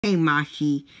Hey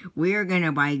Marcie, we're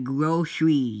gonna buy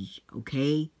groceries,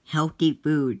 okay? Healthy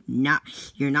food.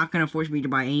 You're not gonna force me to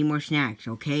buy any more snacks,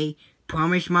 okay?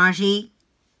 Promise, Marcie?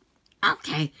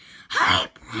 Okay, I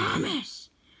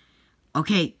promise.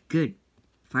 Okay, good.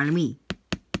 Follow me.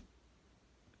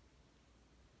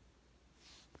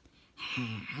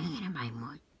 I'm gonna buy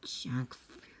more junk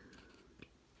food.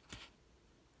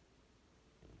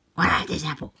 What about this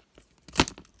apple?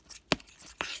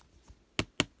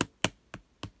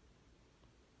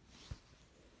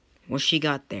 What she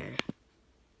got there?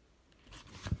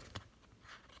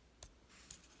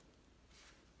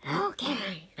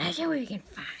 Okay, let's see what we can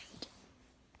find.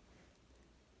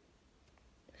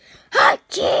 Hot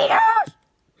Cheetos!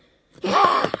 Yeah,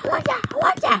 I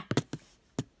want that.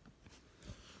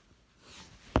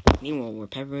 Meanwhile,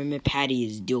 what Peppermint Patty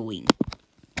is doing.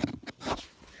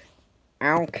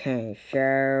 Okay,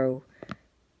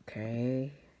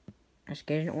 let's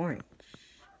get an orange.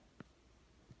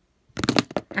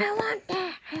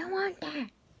 I want that.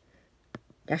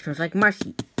 That smells like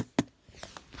Marcie.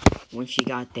 When she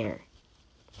got there.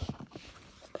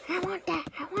 I want that.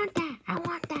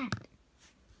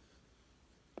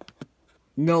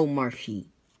 No, Marcie.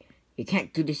 You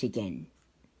can't do this again.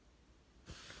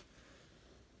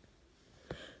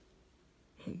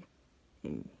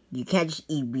 You can't just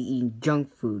be eating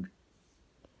junk food.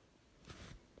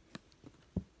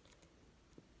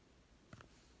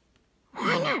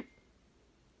 Why not?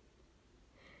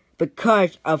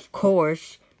 Because, of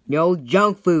course, no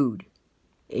junk food.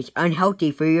 It's unhealthy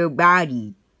for your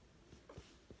body.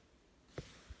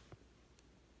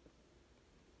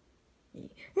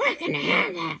 We're gonna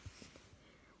have that.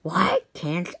 Why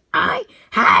can't I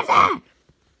have that?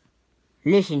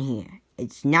 Listen here.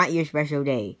 It's not your special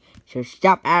day, so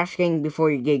stop asking before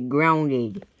you get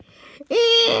grounded.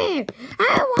 I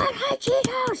want hot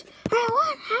Cheetos! I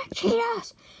want hot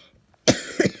Cheetos!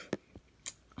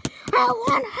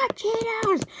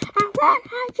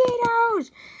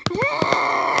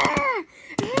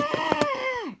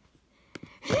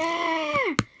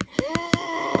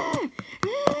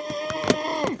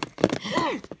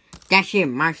 That's it,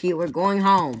 Marcie. We're going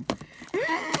home.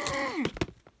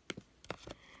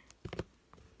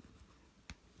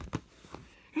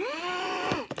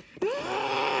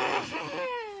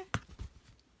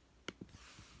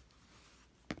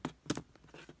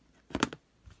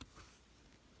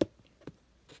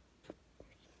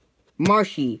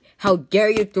 Marcie, how dare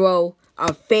you throw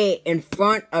a fit in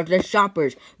front of the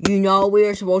shoppers? You know we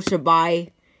are supposed to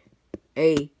buy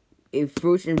a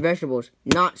fruits and vegetables,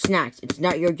 not snacks. It's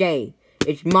not your day.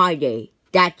 It's my day.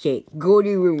 That's it. Go to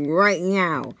your room right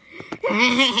now.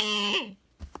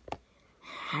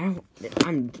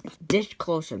 I'm this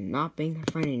close to not being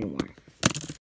a friend anymore.